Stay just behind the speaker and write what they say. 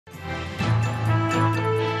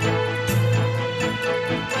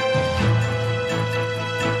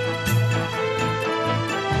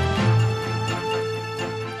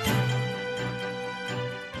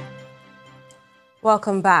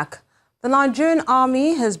Welcome back. The Nigerian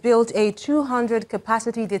Army has built a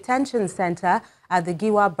 200-capacity detention center at the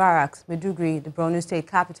Giwa Barracks, Maiduguri, the Borno State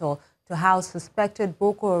capital, to house suspected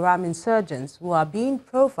Boko Haram insurgents who are being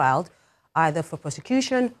profiled either for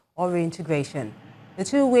prosecution or reintegration. The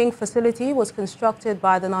two-wing facility was constructed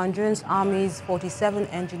by the Nigerian Army's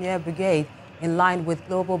 47th Engineer Brigade in line with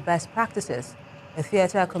global best practices. The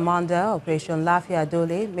theater commander, Operation Lafia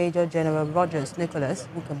Dole, Major General Rogers Nicholas,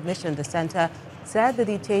 who commissioned the center, said the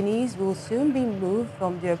detainees will soon be moved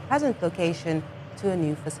from their present location to a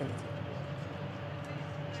new facility.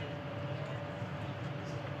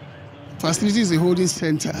 Facility is a holding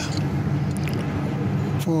center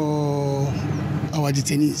for our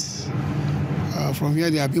detainees. From here,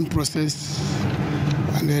 they are being processed,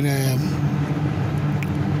 and then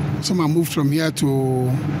some are moved from here to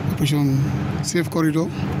Operation Safe Corridor.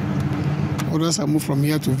 Others are moved from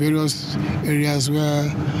here to various areas where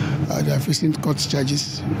they are facing court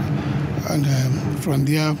charges. And from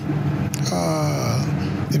there,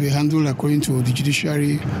 they will be handled according to the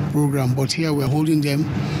judiciary program. But here we are holding them.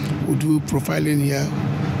 We do profiling here.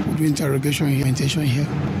 We do interrogation here, detention here.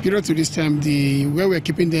 Period to this time, where we are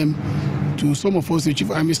keeping them, to some of us, the Chief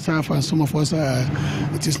Army staff, and some of us,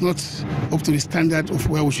 it is not up to the standard of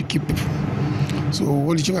where we should keep people. So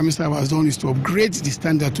what the Chief Army staff has done is to upgrade the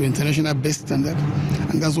standard to international best standard.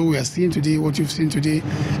 And that's what we are seeing today, what you've seen today,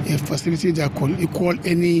 a facility that can equal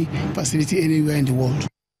any facility anywhere in the world.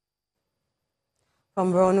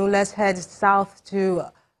 From Borno, let's head south to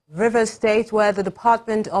Rivers State, where the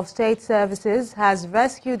Department of State Services has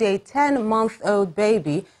rescued a 10-month-old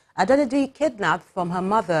baby identity kidnapped from her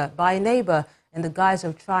mother by a neighbor in the guise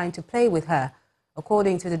of trying to play with her.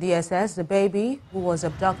 According to the DSS, the baby, who was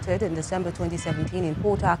abducted in December 2017 in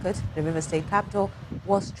Port Harcourt, the River State capital,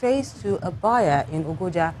 was traced to a buyer in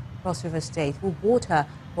Ogoja, Cross River State, who bought her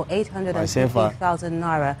for 850,000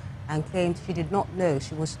 naira and claimed she did not know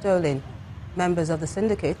she was stolen. Members of the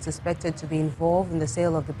syndicate suspected to be involved in the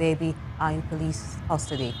sale of the baby are in police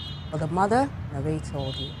custody. But the mother narrates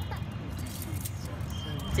all the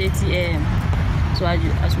 8 a.m. So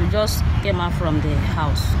as we just came out from the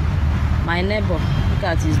house, my neighbor looked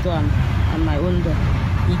at his door and my own door.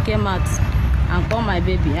 He came out and called my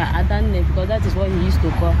baby Adanne, because that is what he used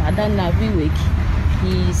to call Adanne every week.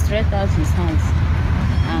 He stretched out his hands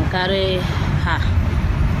and carried her.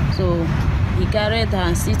 So he carried her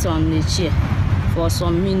and sit on a chair for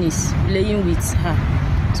some minutes, playing with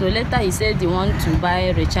her. So later he said he wants to buy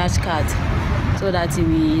a recharge card so that he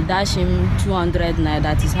will dash him 200 naira,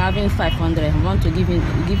 that is having 500. He want to give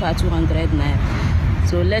her 200 naira.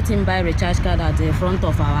 So let him buy a recharge card at the front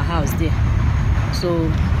of our house there. So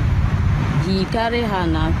he carried her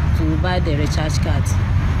now to buy the recharge card.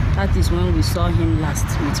 That is when we saw him last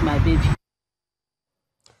with my baby.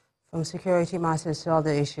 From security matters to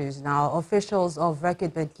other issues now, officials of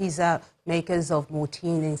Rekit Benkiza, makers of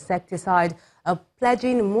Mortein insecticide, are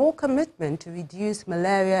pledging more commitment to reduce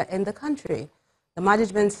malaria in the country. The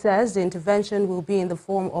management says the intervention will be in the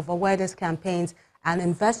form of awareness campaigns and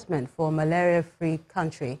investment for a malaria-free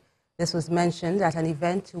country. This was mentioned at an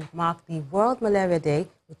event to mark the World Malaria Day,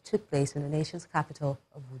 which took place in the nation's capital,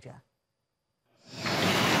 Abuja.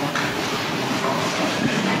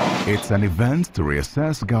 It's an event to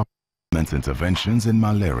reassess government interventions in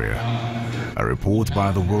malaria. A report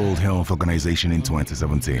by the World Health Organization in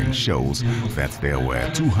 2017 shows that there were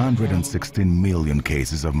 216 million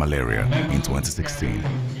cases of malaria in 2016.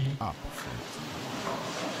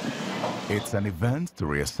 It's an event to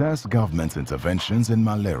reassess government interventions in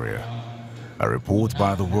malaria. A report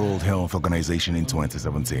by the World Health Organization in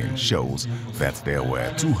 2017 shows that there were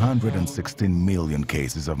 216 million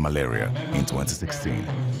cases of malaria in 2016,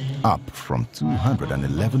 up from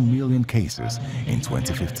 211 million cases in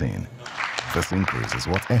 2015. This increase is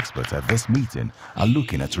what experts at this meeting are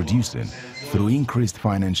looking at reducing through increased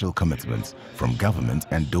financial commitments from government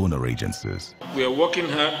and donor agencies. We are working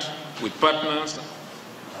hard with partners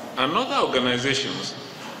and other organizations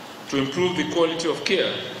to improve the quality of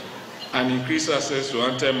care and increase access to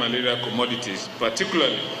anti-malaria commodities,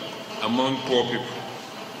 particularly among poor people.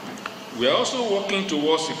 We are also working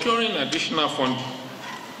towards securing additional funding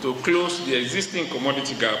to close the existing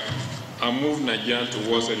commodity gap and move Nigeria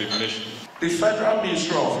towards elimination. The Federal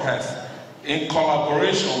Ministry of Health, in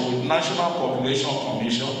collaboration with National Population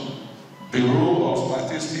Commission, Bureau of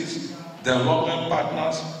Statistics, development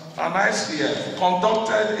partners, and ICF,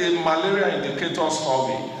 conducted a malaria indicator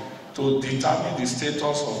survey to determine the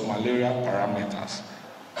status of malaria parameters.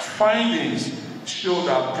 Findings show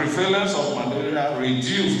that prevalence of malaria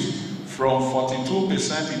reduced from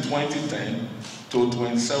 42% in 2010 to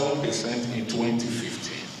 27% in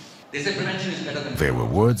 2015. They say prevention is better than... There were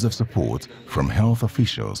words of support from health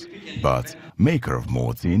officials, but maker of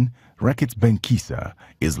Mortin, Rekit Benkisa,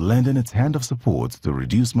 is lending its hand of support to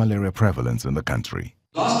reduce malaria prevalence in the country.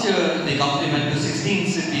 Last year, the company went to 16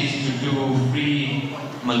 cities to do free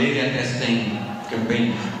malaria testing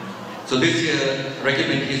campaign. So this year, Rekit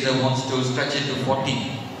Benkisa wants to stretch it to 40.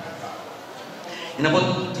 In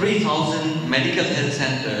about 3,000 medical health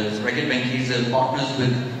centers, Rekit Benkisa partners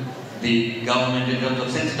with the government in terms of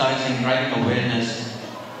sensitizing, driving awareness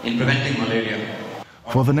in preventing malaria.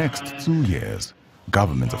 For the next 2 years,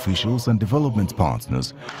 government officials and development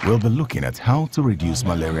partners will be looking at how to reduce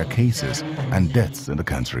malaria cases and deaths in the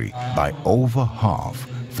country by over half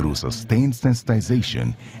through sustained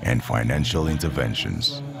sensitization and financial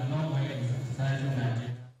interventions.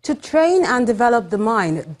 To train and develop the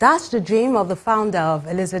mind, that's the dream of the founder of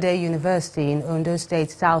Elizabeth University in Ondo State,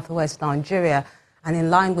 southwest Nigeria. And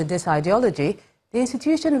in line with this ideology, the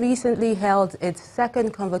institution recently held its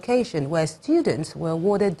second convocation where students were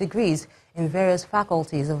awarded degrees in various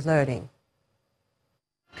faculties of learning.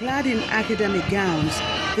 Clad in academic gowns,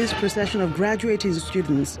 this procession of graduating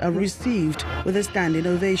students are received with a standing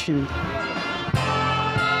ovation.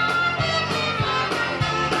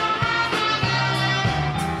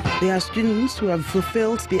 They are students who have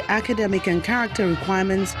fulfilled the academic and character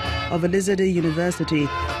requirements of Elizabeth University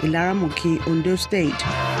in Laramoki, Ondo State.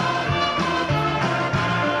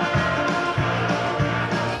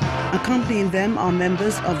 Accompanying them are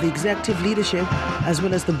members of the executive leadership as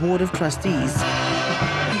well as the board of trustees.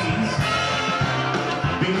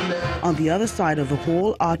 On the other side of the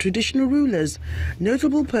hall are traditional rulers,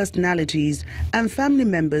 notable personalities and family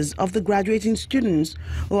members of the graduating students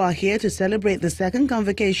who are here to celebrate the second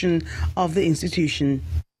convocation of the institution.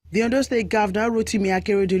 The Ondo State Governor, Rotimi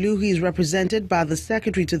Akeredolu, who is represented by the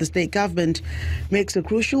Secretary to the State Government, makes a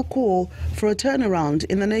crucial call for a turnaround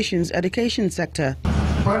in the nation's education sector.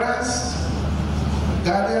 Parents,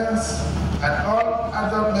 guardians, and all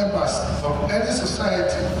other members of any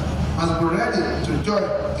society must be ready to join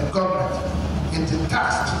the government in the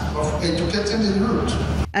task of educating the youth.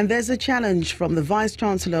 And there's a challenge from the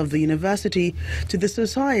Vice-Chancellor of the university to the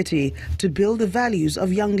society to build the values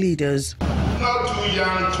of young leaders. Not too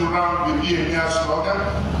young to run with the mere slogan,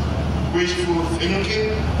 wishful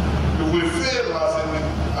thinking. We will fail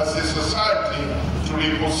as a society to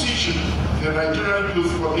reposition the Nigerian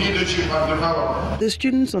youth for leadership and development. The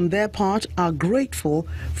students on their part are grateful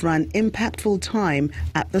for an impactful time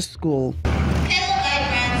at the school. Fellow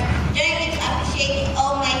vibrants, join me to appreciate the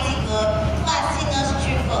Almighty God who has seen us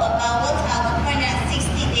through for about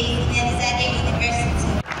 1,160 days in Elizabeth University.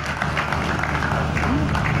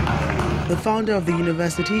 The founder of the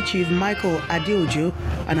university, Chief Michael Adeojo,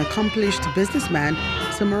 an accomplished businessman,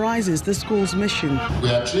 summarizes the school's mission. We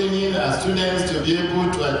are training our students to be able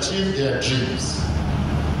to achieve their dreams,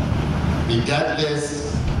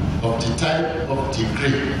 regardless of the type of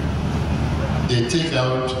degree they take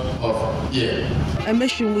out of here. A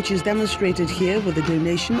mission which is demonstrated here with a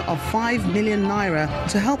donation of 5 million naira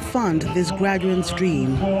to help fund this graduate's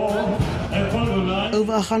dream.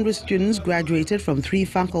 Over 100 students graduated from 3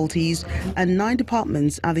 faculties and 9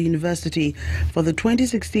 departments at the university for the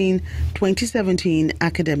 2016-2017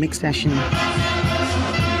 academic session.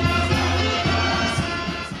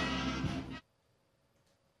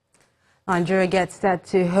 Nigeria gets set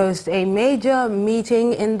to host a major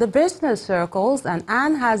meeting in the business circles, and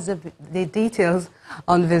Anne has the details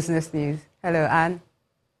on business news. Hello, Anne.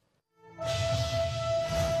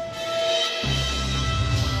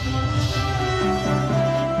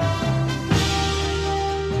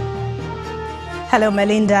 Hello,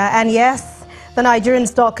 Melinda. And yes, the Nigerian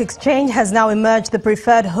Stock Exchange has now emerged the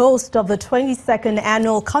preferred host of the 22nd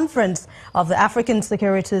annual conference of the African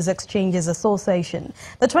Securities Exchanges Association.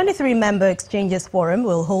 The 23-member Exchanges Forum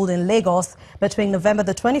will hold in Lagos between November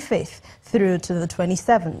the 25th through to the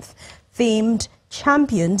 27th. Themed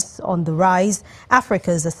Champions on the Rise,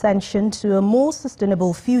 Africa's Ascension to a More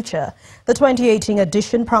Sustainable Future. The 2018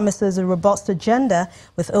 edition promises a robust agenda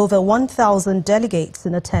with over 1,000 delegates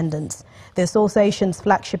in attendance. The association's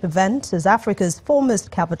flagship event is Africa's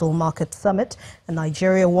foremost capital market summit, and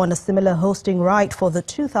Nigeria won a similar hosting right for the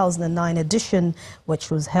 2009 edition, which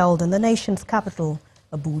was held in the nation's capital,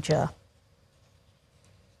 Abuja.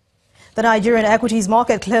 The Nigerian equities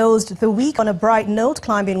market closed the week on a bright note,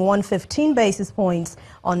 climbing 115 basis points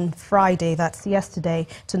on Friday, that's yesterday,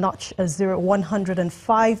 to notch a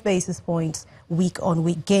 105 basis points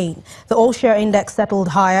week-on-week gain. The all-share index settled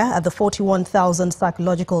higher at the 41,000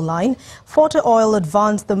 psychological line. Forte oil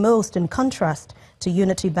advanced the most in contrast, to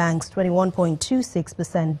Unity Bank's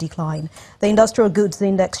 21.26% decline. The industrial goods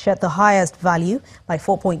index shed the highest value by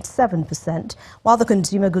 4.7%, while the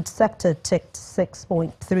consumer goods sector ticked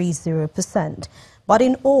 6.30%. But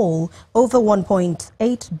in all, over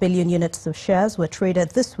 1.8 billion units of shares were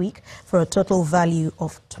traded this week for a total value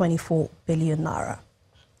of 24 billion naira.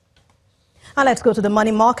 And let's go to the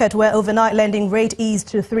money market, where overnight lending rate eased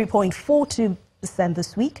to 3.42%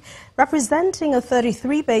 this week, representing a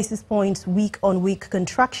 33 basis points week-on-week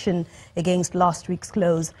contraction against last week's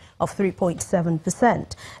close of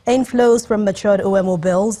 3.7%. Inflows from matured OMO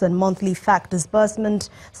bills and monthly FAC disbursement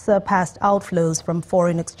surpassed outflows from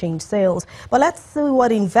foreign exchange sales. But let's see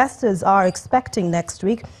what investors are expecting next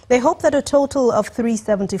week. They hope that a total of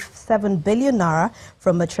 377 billion naira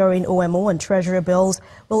from maturing OMO and treasury bills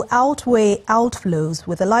will outweigh outflows,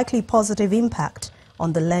 with a likely positive impact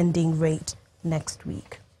on the lending rate next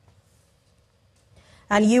week.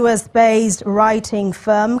 And US-based writing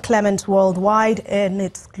firm Clement Worldwide, in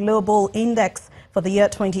its global index for the year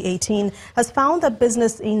 2018, has found that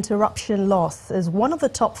business interruption loss is one of the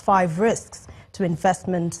top 5 risks to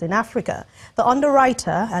investments in Africa. The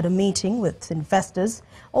underwriter, at a meeting with investors,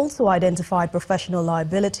 also identified professional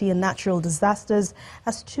liability and natural disasters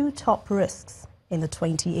as 2 top risks in the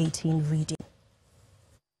 2018 reading.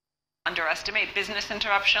 Underestimate business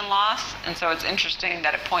interruption loss, and so it's interesting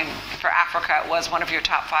that for Africa it was one of your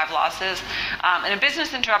top 5 losses. And a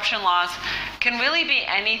business interruption loss can really be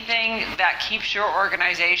anything that keeps your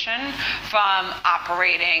organization from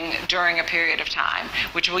operating during a period of time,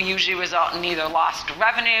 which will usually result in either lost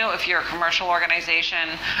revenue if you're a commercial organization,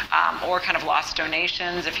 or kind of lost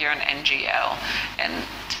donations if you're an NGO. And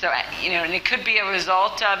so, and it could be a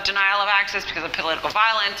result of denial of access because of political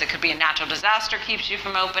violence. It could be a natural disaster keeps you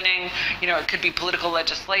from opening. It could be political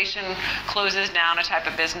legislation closes down a type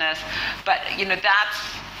of business. But,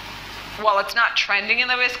 while it's not trending in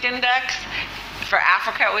the risk index, for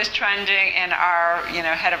Africa it was trending, and our,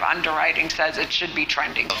 head of underwriting says it should be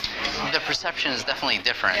trending. The perception is definitely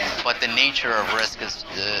different, but the nature of risk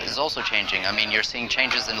is also changing. I mean, you're seeing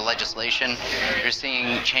changes in legislation, you're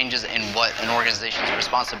seeing changes in what an organization's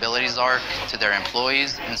responsibilities are to their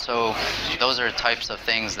employees, and so those are types of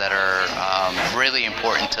things that are really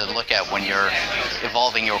important to look at when you're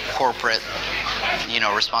evolving your corporate,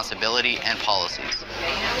 responsibility and policies.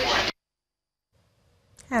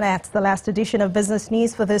 And that's the last edition of Business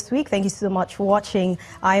News for this week. Thank you so much for watching.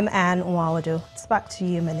 I'm Anne Nwawado. It's back to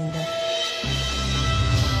you, Melinda.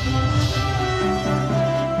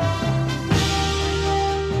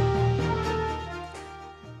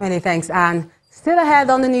 Many thanks, Anne. Still ahead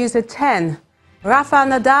on the news at 10. Rafael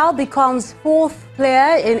Nadal becomes 4th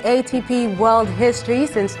player in ATP world history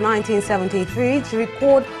since 1973 to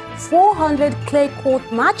record 400 clay court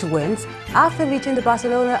match wins after reaching the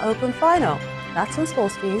Barcelona Open final. That's on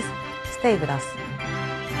Sports News. Stay with us.